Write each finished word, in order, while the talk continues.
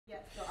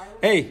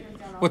Hey,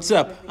 what's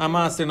up? I'm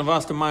Austin of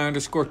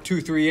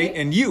AustinMy_238,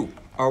 and you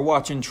are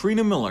watching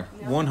Trina Miller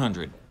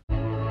 100.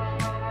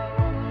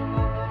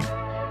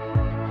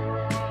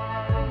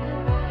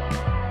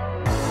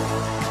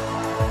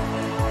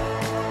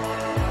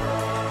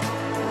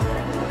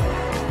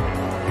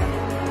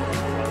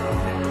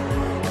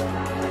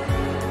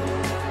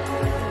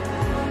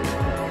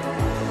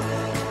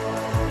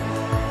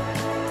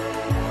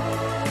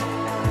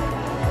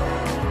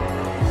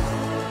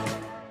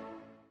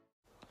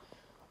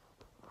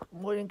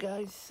 Morning,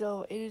 guys.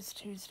 So it is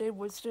Tuesday.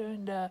 We're still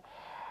in the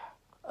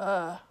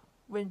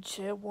wind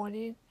chill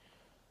warning.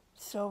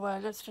 So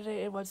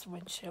yesterday it was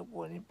wind chill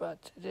warning,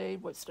 but today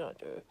was not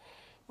the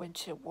wind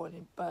chill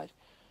warning. But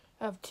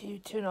I have to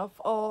turn off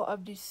all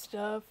of this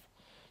stuff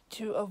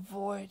to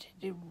avoid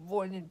the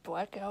warning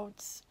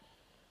blackouts.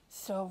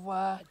 So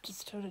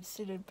just turn the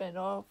ceiling fan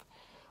off.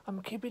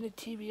 I'm keeping the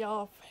TV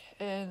off,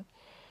 and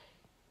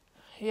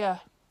yeah.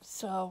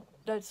 So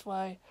that's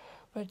why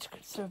I had to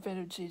conserve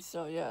energy.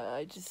 So yeah,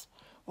 I just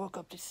woke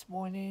up this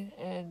morning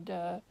and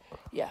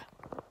yeah.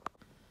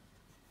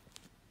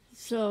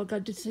 So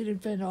got the ceiling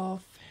fan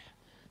off,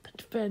 got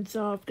the fans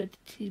off, got the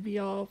TV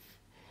off.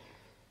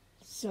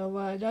 So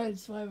that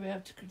is why we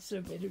have to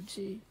conserve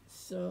energy.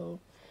 So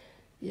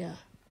yeah.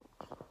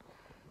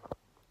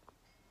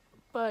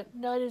 But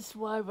that is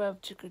why we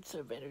have to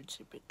conserve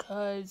energy,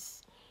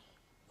 because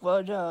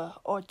well, the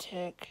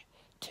Arctic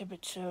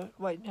temperature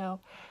right now.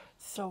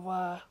 So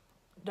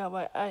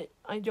now I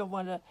don't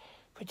want to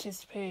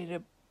participate in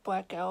a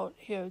blackout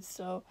here.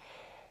 So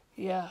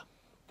yeah,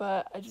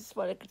 but I just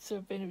want to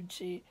conserve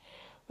energy.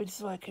 We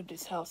just want to keep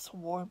this house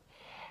warm,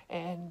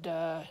 and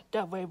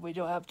that way we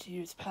don't have to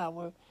use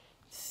power.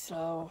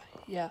 So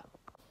yeah,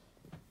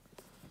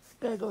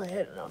 gotta go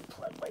ahead and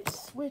unplug my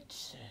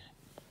switch,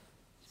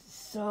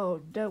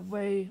 so that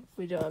way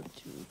we don't have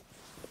to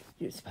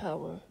use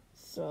power.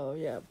 So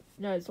yeah,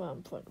 that's why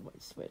I'm plugging my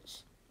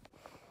switch.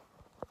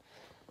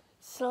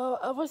 So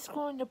I was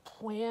going to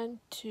plan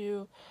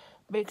to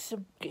make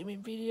some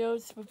gaming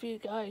videos with you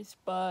guys,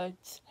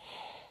 but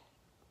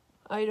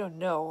I don't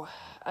know.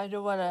 I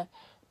don't want to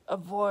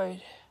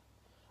avoid.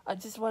 I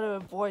just want to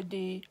avoid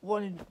the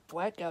warning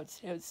blackouts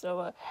here.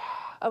 So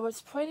I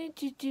was planning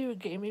to do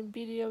gaming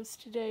videos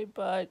today,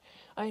 but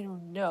I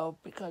don't know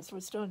because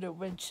we're still under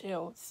wind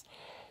chills.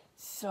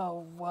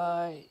 So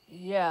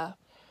yeah,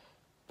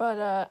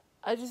 but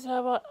I just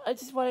want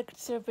to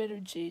conserve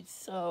energy.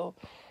 So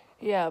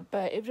yeah,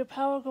 but if the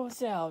power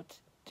goes out,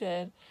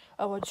 then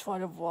I will try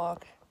to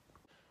vlog.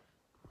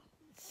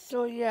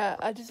 So yeah,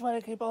 I just want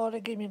to keep all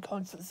the gaming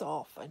consoles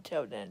off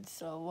until then.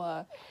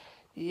 So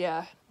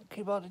yeah,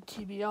 keep all the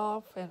TV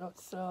off and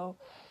also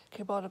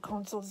keep all the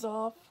consoles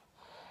off.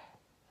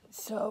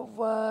 So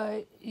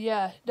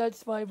yeah,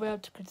 that's why we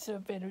have to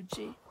conserve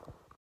energy.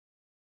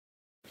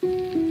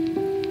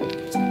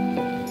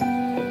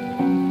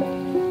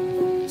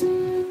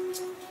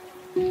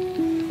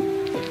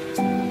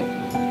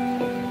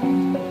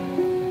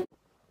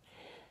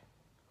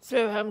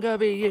 So I'm gonna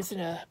be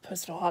using a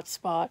personal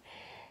hotspot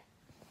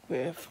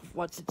with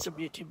watching some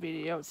YouTube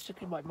videos to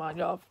keep my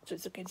mind off,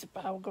 just in case the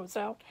power goes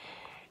out.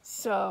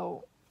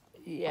 So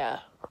yeah,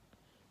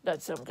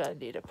 that's what I'm gonna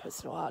need, a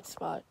personal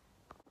hotspot.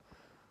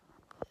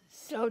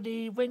 So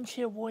the wind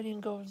chill warning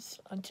goes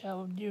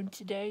until noon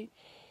today.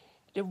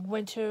 The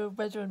winter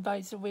weather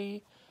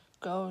advisory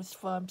goes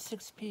from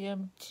 6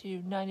 p.m.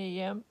 to 9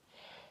 a.m.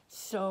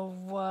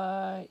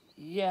 So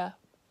yeah,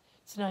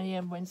 it's 9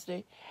 a.m.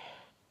 Wednesday.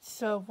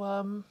 So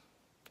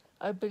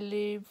I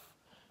believe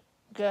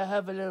I'm gonna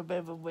have a little bit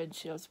of a wind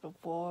chills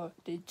before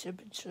the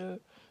temperature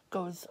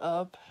goes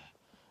up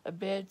a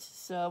bit.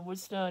 So we're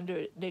still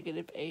under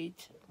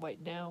 -8 right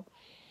now.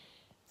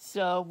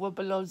 So we're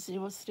below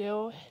zero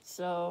still.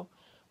 So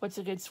once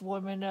it gets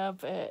warm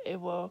enough, it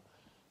will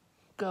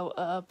go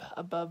up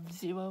above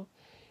zero.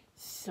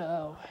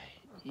 So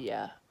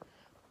yeah,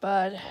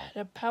 but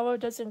the power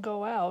doesn't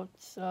go out.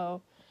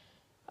 So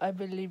I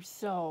believe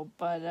so.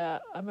 But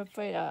I'm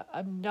afraid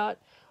I'm not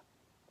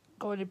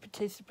going to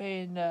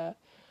participate in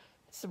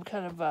some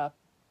kind of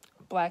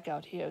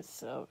blackout here.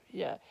 So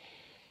yeah,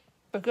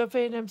 but good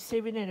thing I'm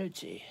saving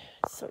energy.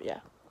 So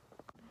yeah.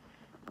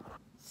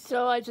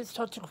 So I just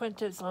talked to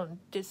Quintus on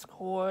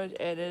Discord,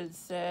 and it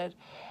said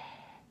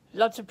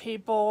lots of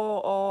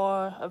people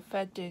are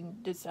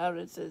affecting this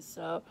outages.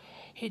 So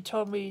he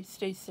told me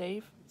stay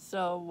safe.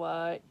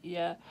 So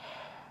yeah,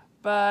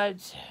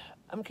 but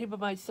I'm keeping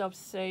myself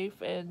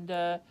safe, and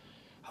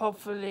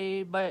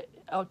hopefully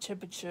our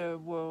temperature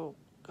will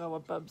go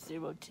above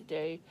zero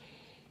today.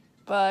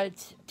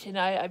 But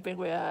tonight I think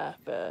we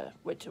have a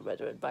winter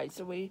weather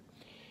advisory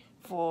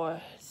for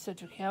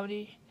Central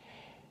County.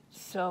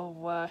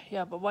 So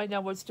yeah, but right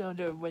now we're still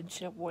under wind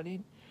chill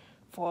warning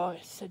for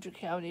Central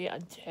County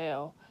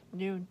until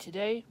noon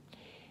today.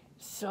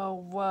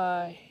 So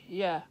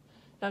yeah,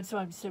 that's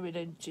why I'm saving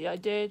energy. I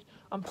did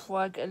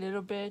unplug a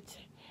little bit,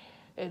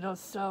 and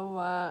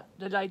also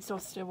the lights are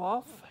still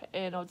off,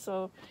 and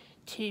also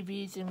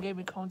TVs and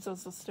gaming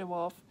consoles are still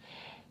off.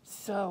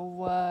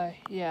 So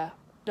yeah.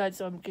 that's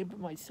why I'm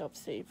keeping myself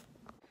safe.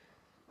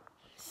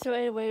 So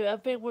anyway, I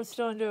think we're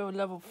still under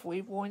level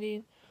 3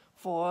 warning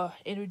for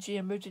energy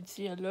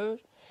emergency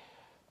alert.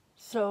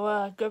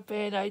 So good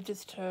thing I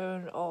just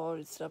turned all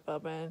the stuff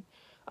up and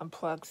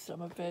unplugged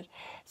some of it.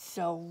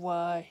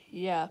 So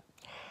yeah.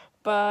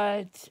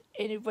 But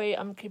anyway,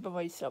 I'm keeping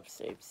myself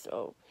safe.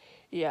 So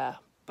yeah.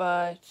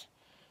 But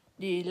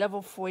the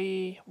level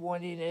 3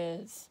 warning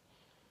is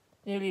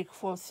nearly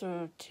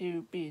closer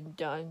to being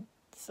done.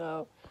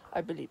 So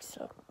I believe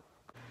so.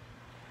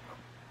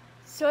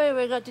 So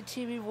anyway, I got the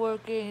TV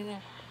working.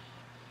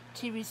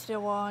 TV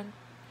still on.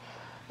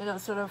 And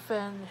also the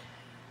fan.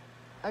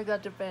 I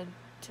got the fan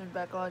turned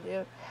back on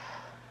here.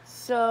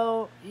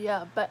 So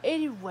yeah, but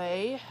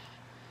anyway,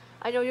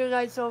 I know you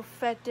guys are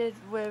affected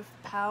with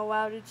power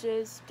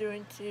outages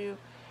due to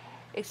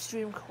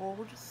extreme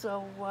cold.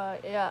 So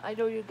yeah, I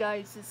know you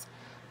guys'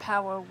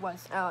 power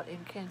was out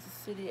in Kansas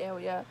City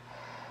area.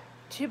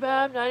 Too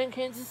bad I'm not in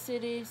Kansas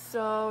City.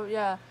 So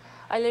yeah,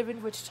 I live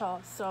in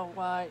Wichita. So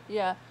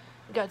yeah,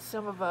 got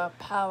some of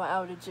power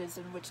outages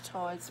in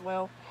Wichita as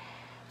well.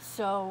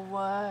 So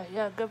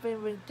yeah, good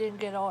thing we didn't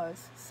get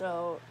ours.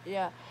 So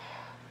yeah.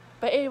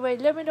 But anyway,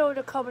 let me know in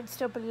the comments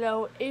down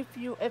below if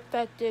you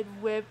affected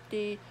with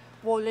the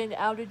rolling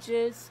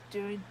outages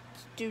due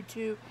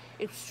to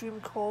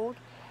extreme cold.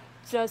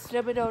 Just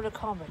let me know in the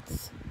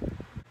comments.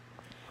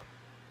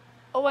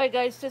 Alright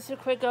guys, just a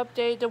quick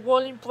update. The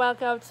rolling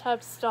blackouts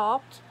have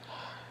stopped.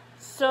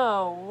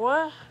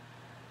 So,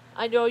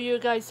 I know you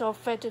guys are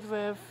affected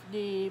with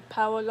the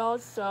power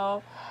loss,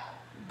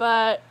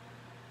 but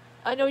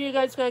I know you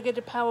guys gotta get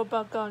the power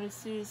back on as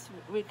soon as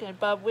we can,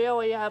 but we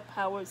already have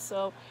power,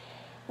 so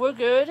we're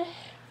good.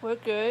 We're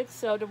good.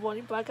 So the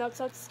warning blackouts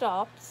have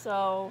stopped.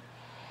 So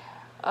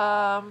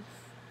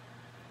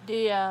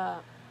the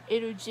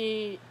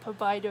energy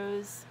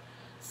providers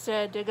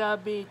said they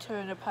gotta be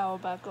turning the power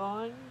back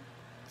on.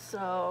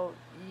 So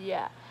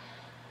yeah.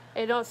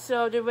 And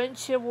also the wind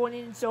chill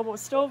warning is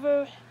almost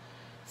over.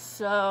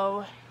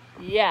 So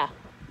yeah.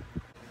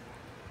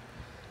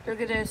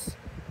 Look at this.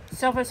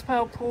 Southwest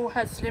Power Pool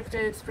has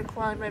lifted its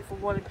requirement for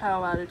warning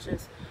power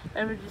outages.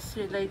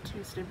 Emergency late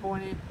Tuesday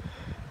morning.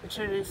 The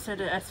Trinity said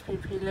the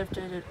SPP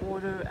lifted an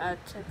order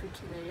at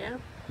 10:15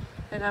 a.m.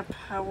 and that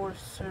power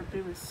should be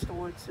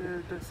restored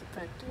to those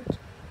affected.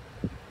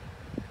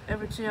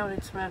 Energy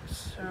outage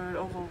maps showed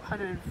over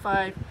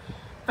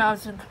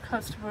 105,000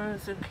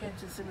 customers in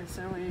Kansas and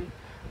Missouri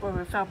were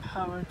without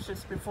power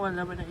just before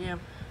 11 a.m.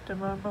 The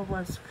number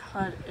was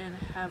cut in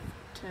half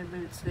 10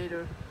 minutes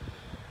later.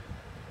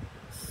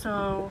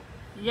 So,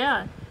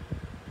 yeah,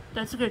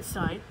 that's a good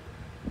sign.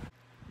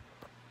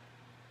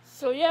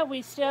 So yeah,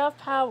 we still have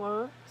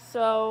power.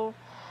 So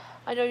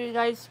I know you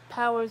guys'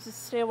 power is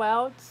still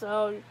out.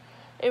 So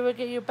it will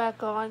get you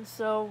back on.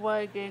 So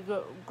we can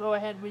go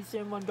ahead and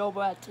resume on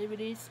normal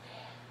activities.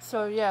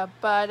 So yeah,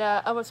 but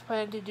I was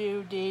planning to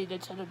do the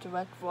Nintendo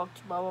Direct vlog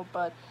tomorrow,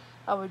 but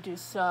I will do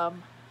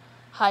some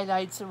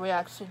highlights and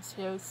reactions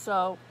here.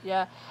 So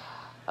yeah,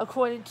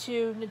 according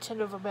to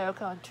Nintendo of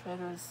America on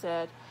Twitter,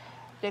 said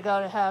they're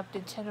gonna have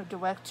Nintendo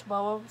Direct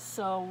tomorrow.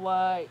 So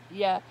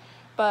yeah.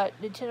 But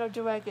Nintendo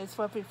Direct is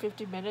roughly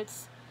 50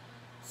 minutes.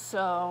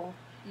 So,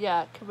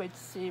 yeah, can't wait to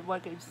see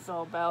what games it's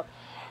all about.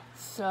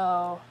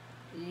 So,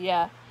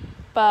 yeah.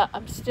 But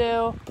I'm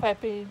still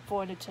prepping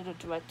for Nintendo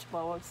Direct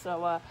tomorrow.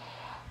 So,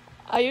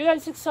 are you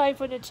guys excited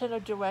for Nintendo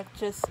Direct?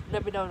 Just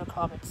let me know in the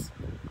comments.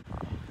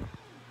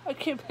 I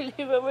can't believe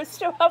it. We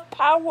still have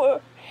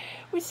power.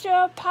 We still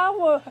have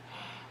power.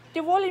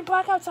 The rolling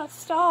blackouts are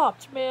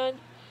stopped, man.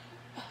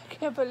 I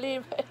can't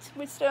believe it.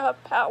 We still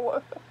have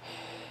power.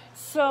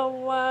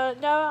 So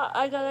now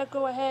I gotta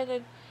go ahead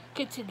and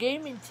get to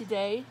gaming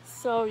today.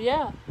 So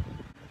yeah.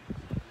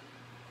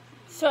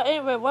 So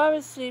anyway, while I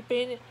was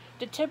sleeping,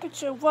 the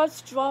temperature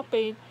was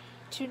dropping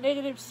to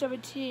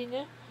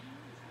 -17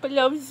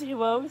 below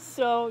 0.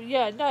 So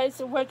yeah, now it's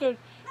a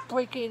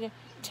record-breaking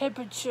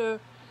temperature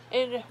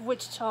in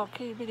Wichita.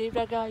 Can you believe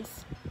that,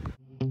 guys?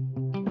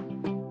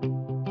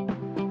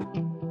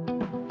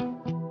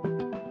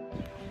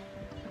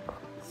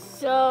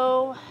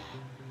 So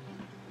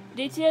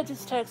DTN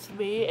just texted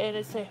me and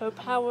it said her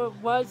power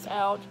was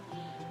out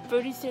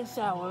 36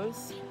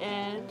 hours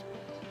and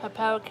her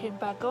power came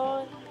back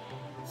on.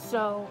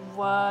 So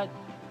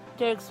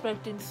they're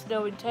expecting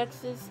snow in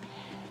Texas.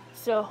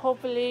 So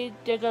hopefully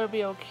they're gonna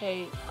be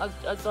okay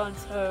as long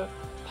as her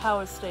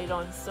power stayed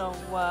on. So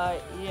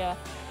yeah.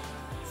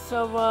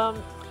 So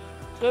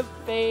good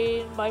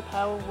thing my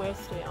power will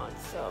stay on.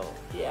 So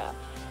yeah.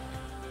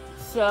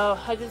 So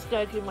I just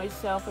gotta keep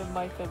myself and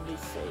my family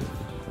safe.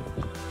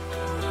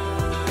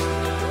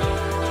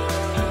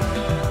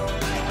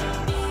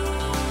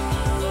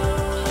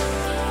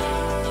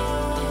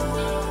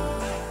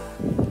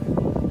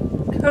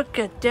 Look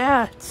at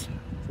that.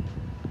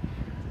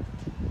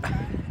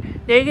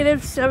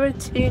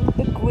 -17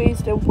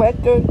 degrees, the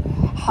record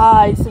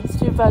high since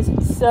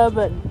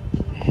 2007.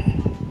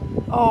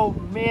 Oh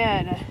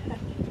man.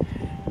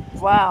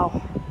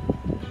 Wow.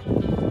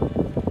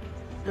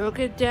 Look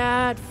at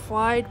that.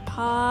 Fried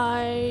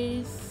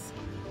pies.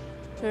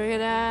 Look at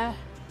that.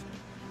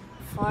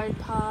 Fried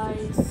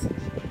pies.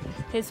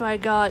 Here's what I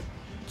got.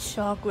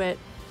 Chocolate.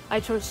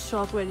 I chose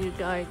chocolate, you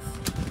guys.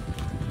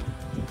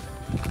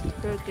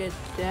 Look at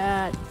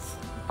that.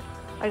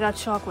 I got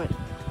chocolate.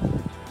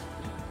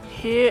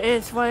 Here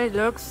is what it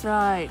looks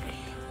like.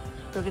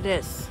 Look at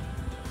this.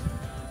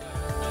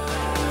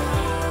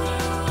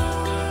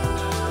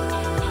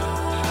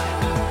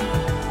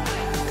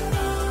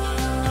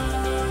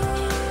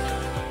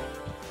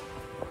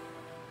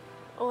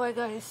 Alright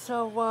guys,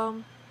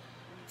 so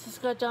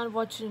just got done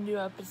watching a new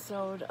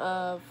episode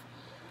of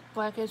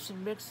Blackouts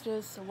and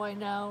Mixters. So right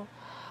now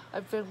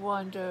I've been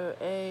under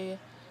a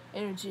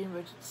energy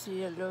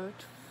emergency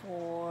alert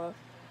for,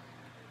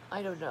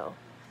 I don't know.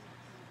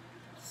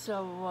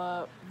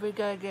 So we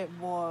gotta get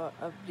more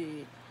of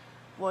the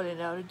water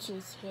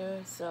outages here.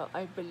 So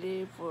I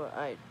believe, or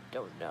I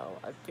don't know,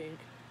 I think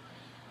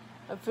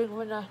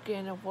we're not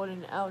getting water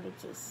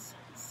outages.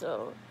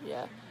 So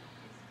yeah.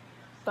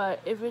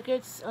 But if it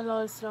gets a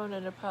lot of snow,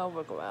 then the power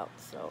will go out.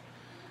 So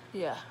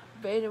yeah.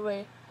 But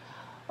anyway,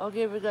 I'll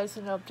give you guys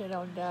an update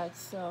on that.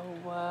 So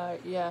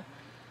yeah,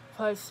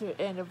 probably to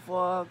end the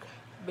vlog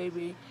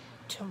maybe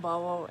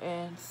tomorrow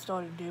and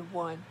start a new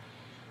one.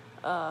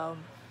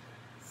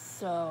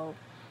 So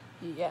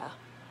yeah.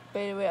 But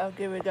anyway, I'll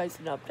give you guys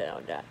an update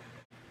on that.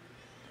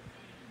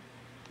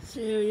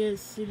 So here it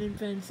is, ceiling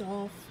fans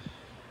off.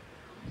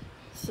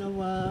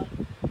 So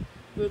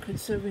we're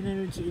conserving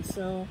energy.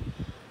 So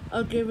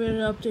I'll give you an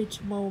update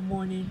tomorrow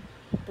morning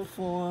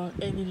before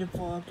ending the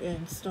vlog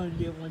and starting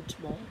the new one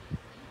tomorrow.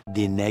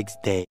 The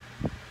next day.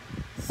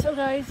 So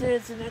guys,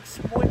 it's the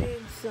next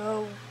morning,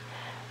 so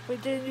we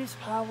didn't use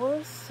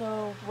power,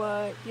 so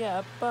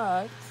yeah,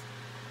 but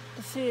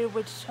the city of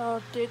Wichita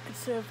did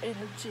conserve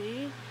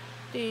energy.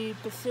 The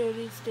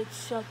facilities did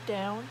shut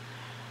down.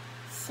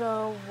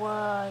 So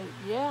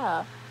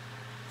yeah.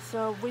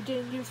 So we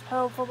didn't use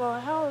power from our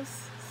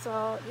house.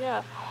 So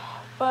yeah.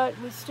 But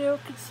we're still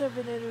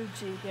conserving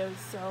energy here,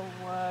 so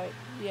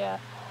yeah.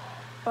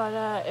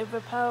 But if the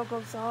power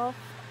goes off,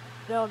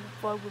 then I'll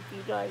vlog with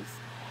you guys.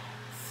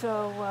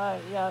 So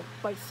yeah,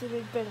 my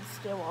ceiling fan is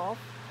still off.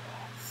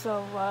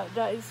 So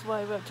that is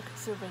why we have to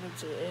conserve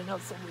energy. And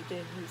also we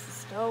didn't use the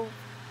stove.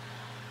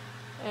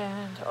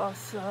 And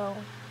also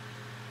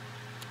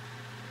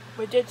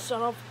we did shut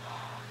off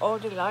all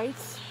the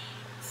lights.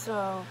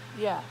 So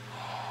yeah.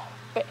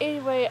 But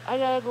anyway, I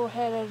gotta go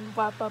ahead and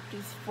wrap up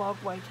this vlog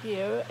right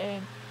here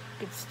and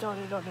get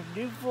started on a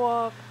new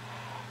vlog.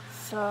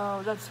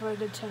 So that's where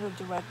Nintendo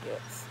Direct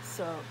is.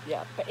 So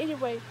yeah, but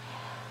anyway,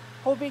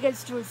 hope you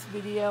guys enjoyed this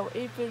video.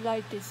 If you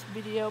like this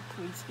video,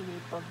 please give me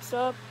a thumbs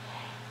up.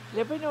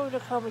 Let me know in the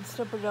comments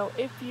down below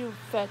if you're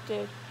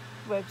affected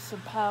with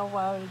some power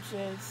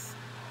outages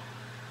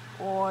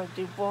or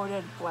the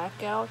water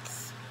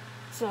blackouts.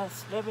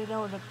 Just let me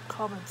know in the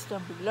comments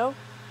down below.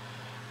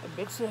 And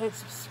make sure to hit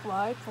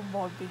subscribe for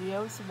more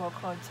videos and more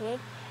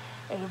content.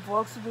 And the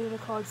vlogs will be in the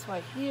cards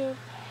right here.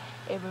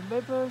 And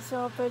remember,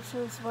 some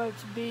adventures where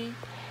to be.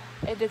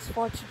 And thanks for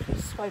watching.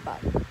 Please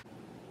bye-bye.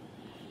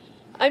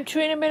 I'm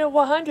Trina Minute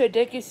 100.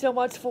 Thank you so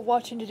much for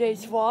watching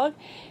today's vlog.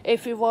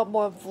 If you want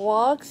more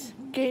vlogs,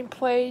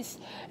 gameplays,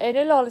 and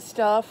a lot of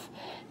stuff,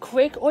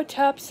 click or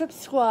tap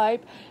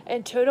subscribe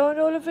and turn on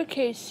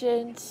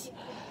notifications.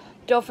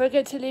 Don't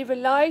forget to leave a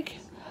like.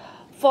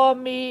 Follow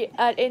me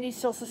at any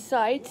social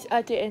sites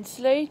at the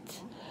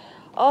Insulate.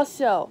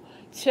 Also,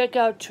 check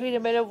out Trina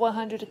Minute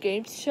 100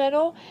 Games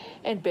channel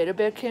and Better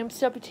Bear Kim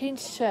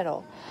 17's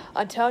channel.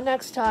 Until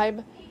next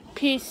time,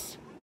 peace.